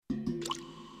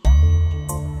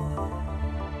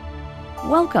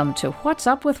Welcome to What's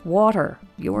Up with Water,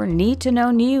 your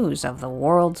need-to-know news of the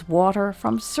world's water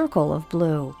from Circle of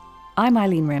Blue. I'm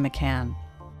Eileen Ray McCann.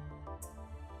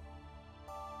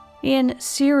 In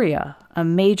Syria, a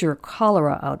major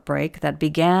cholera outbreak that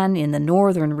began in the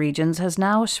northern regions has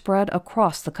now spread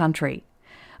across the country.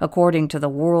 According to the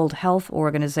World Health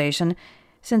Organization,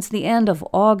 since the end of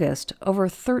August, over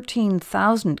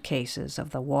 13,000 cases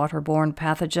of the waterborne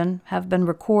pathogen have been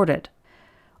recorded.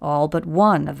 All but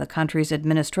one of the country's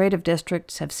administrative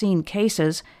districts have seen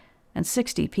cases, and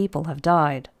 60 people have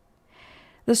died.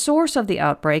 The source of the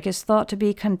outbreak is thought to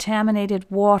be contaminated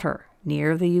water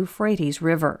near the Euphrates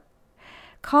River.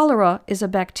 Cholera is a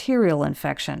bacterial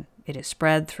infection. It is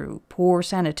spread through poor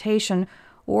sanitation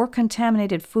or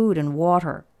contaminated food and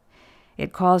water.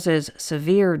 It causes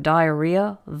severe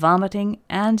diarrhea, vomiting,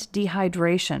 and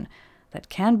dehydration that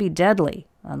can be deadly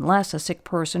unless a sick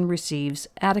person receives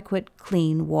adequate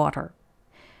clean water.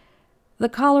 The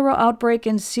cholera outbreak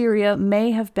in Syria may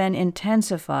have been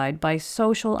intensified by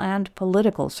social and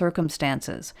political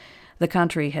circumstances. The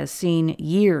country has seen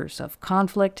years of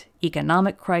conflict,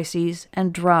 economic crises,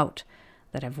 and drought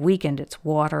that have weakened its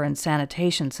water and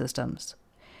sanitation systems.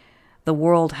 The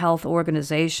World Health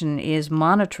Organization is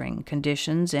monitoring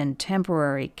conditions in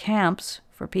temporary camps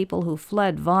for people who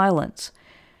fled violence.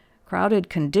 Crowded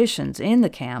conditions in the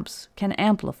camps can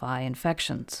amplify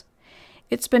infections.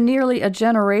 It's been nearly a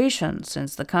generation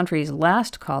since the country's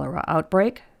last cholera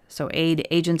outbreak, so aid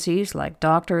agencies like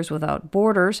Doctors Without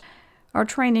Borders are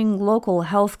training local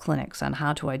health clinics on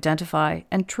how to identify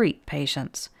and treat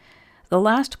patients. The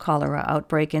last cholera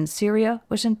outbreak in Syria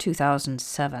was in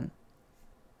 2007.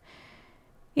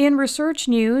 In research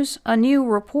news, a new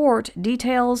report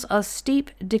details a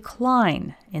steep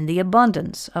decline in the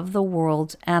abundance of the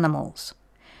world's animals.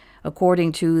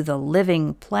 According to the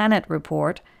Living Planet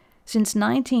report, since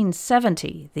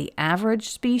 1970, the average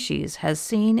species has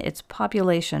seen its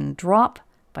population drop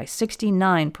by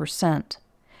 69%.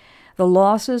 The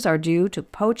losses are due to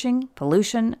poaching,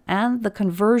 pollution, and the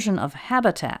conversion of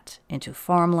habitat into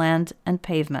farmland and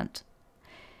pavement.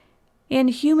 In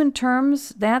human terms,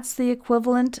 that's the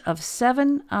equivalent of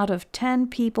 7 out of 10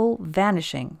 people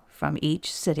vanishing from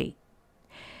each city.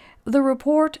 The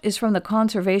report is from the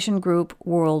conservation group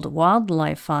World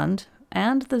Wildlife Fund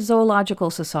and the Zoological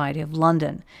Society of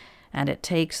London, and it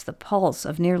takes the pulse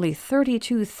of nearly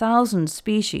 32,000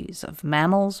 species of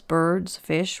mammals, birds,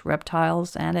 fish,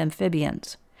 reptiles, and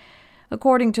amphibians.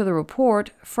 According to the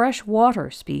report,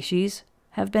 freshwater species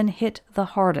have been hit the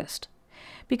hardest.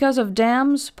 Because of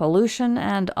dams, pollution,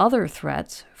 and other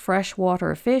threats,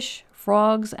 freshwater fish,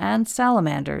 frogs, and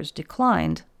salamanders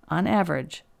declined, on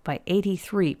average, by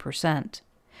 83%.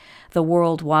 The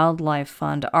World Wildlife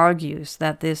Fund argues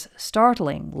that this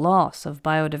startling loss of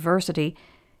biodiversity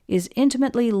is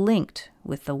intimately linked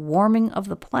with the warming of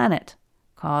the planet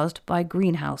caused by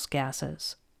greenhouse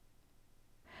gases.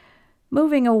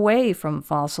 Moving away from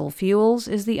fossil fuels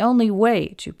is the only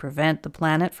way to prevent the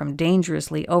planet from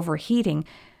dangerously overheating,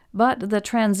 but the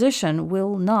transition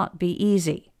will not be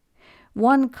easy.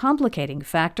 One complicating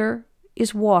factor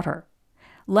is water.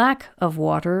 Lack of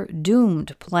water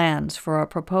doomed plans for a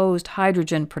proposed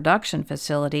hydrogen production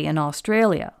facility in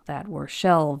Australia that were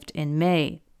shelved in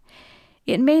May.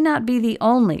 It may not be the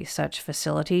only such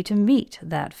facility to meet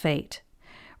that fate.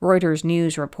 Reuters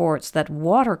News reports that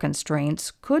water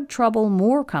constraints could trouble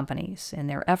more companies in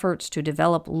their efforts to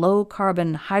develop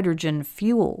low-carbon hydrogen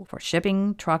fuel for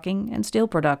shipping, trucking, and steel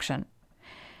production.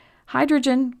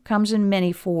 Hydrogen comes in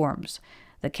many forms.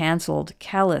 The cancelled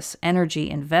Callis Energy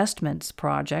Investments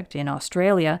project in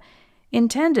Australia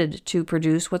intended to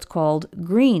produce what's called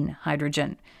green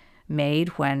hydrogen, made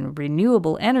when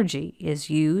renewable energy is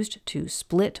used to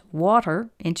split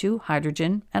water into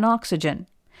hydrogen and oxygen.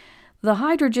 The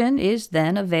hydrogen is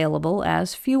then available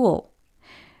as fuel.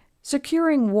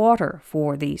 Securing water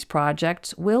for these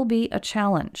projects will be a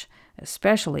challenge,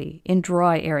 especially in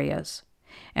dry areas.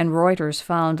 And Reuters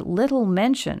found little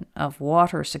mention of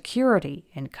water security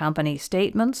in company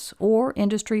statements or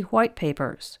industry white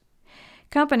papers.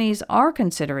 Companies are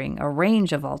considering a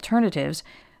range of alternatives,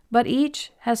 but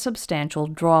each has substantial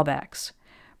drawbacks.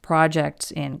 Projects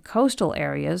in coastal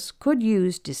areas could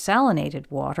use desalinated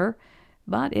water,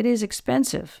 but it is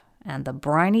expensive, and the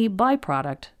briny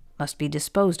byproduct must be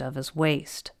disposed of as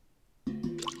waste.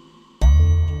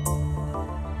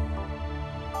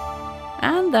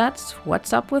 And that's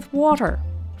What's Up with Water,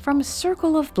 from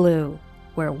Circle of Blue,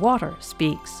 where water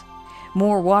speaks.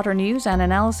 More water news and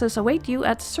analysis await you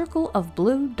at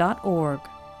circleofblue.org.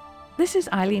 This is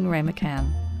Eileen Ray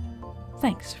McCann.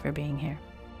 Thanks for being here.